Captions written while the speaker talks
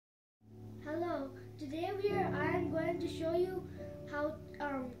today I'm going to show you how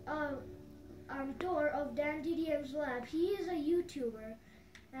tour of Dan TDM's lab. He is a YouTuber,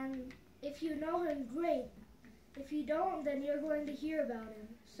 and if you know him, great. If you don't, then you're going to hear about him.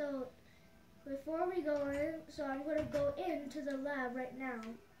 So before we go in, I'm going to go into the lab right now.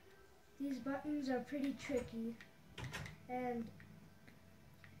 These buttons are pretty tricky, and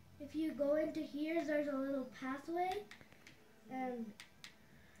if you go into here, there's a little pathway, and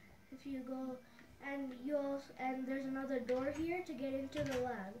if you go, and there's another door here to get into the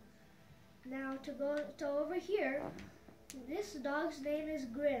lab. Now to go to over here, this dog's name is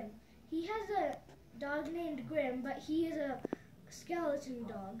Grim. He has a dog named Grim, but he is a skeleton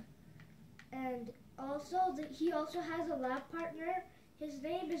dog. And also, he also has a lab partner. His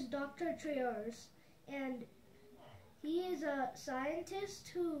name is Dr. Treors, and he is a scientist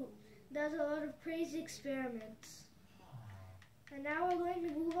who does a lot of crazy experiments. And now we're going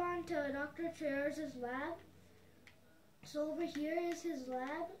to move on to Dr. Treors' lab. So over here is his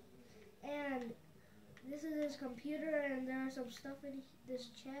lab, and this is his computer, and there are some stuff in this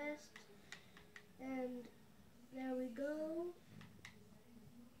chest. And there we go.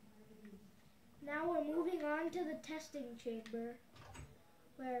 Now we're moving on to the testing chamber,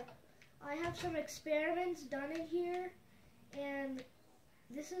 where I have some experiments done in here, and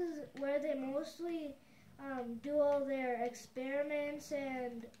this is where they mostly do all their experiments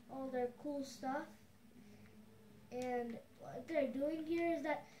and all their cool stuff. And what they're doing here is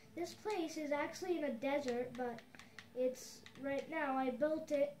that this place is actually in a desert, but it's right now I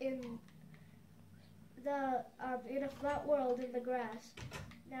built it in a flat world in the grass.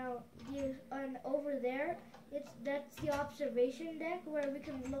 Now and over there, that's the observation deck where we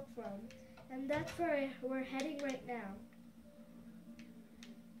can look from, and that's where we're heading right now.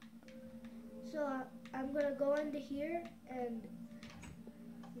 So I'm gonna go into here, and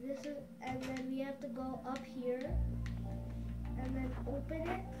then we have to go up here, and then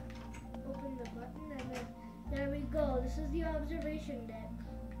open the button, and then there we go. This is the observation deck,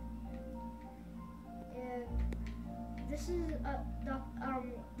 and this is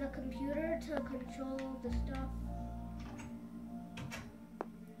the computer to control the stuff.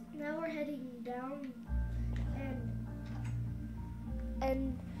 Now we're heading down,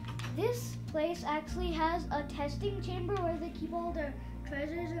 and this place actually has a testing chamber where they keep all their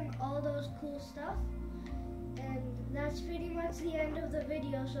treasures and all those cool stuff. And that's pretty much the end of the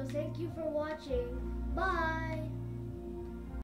video, so thank you for watching. Bye!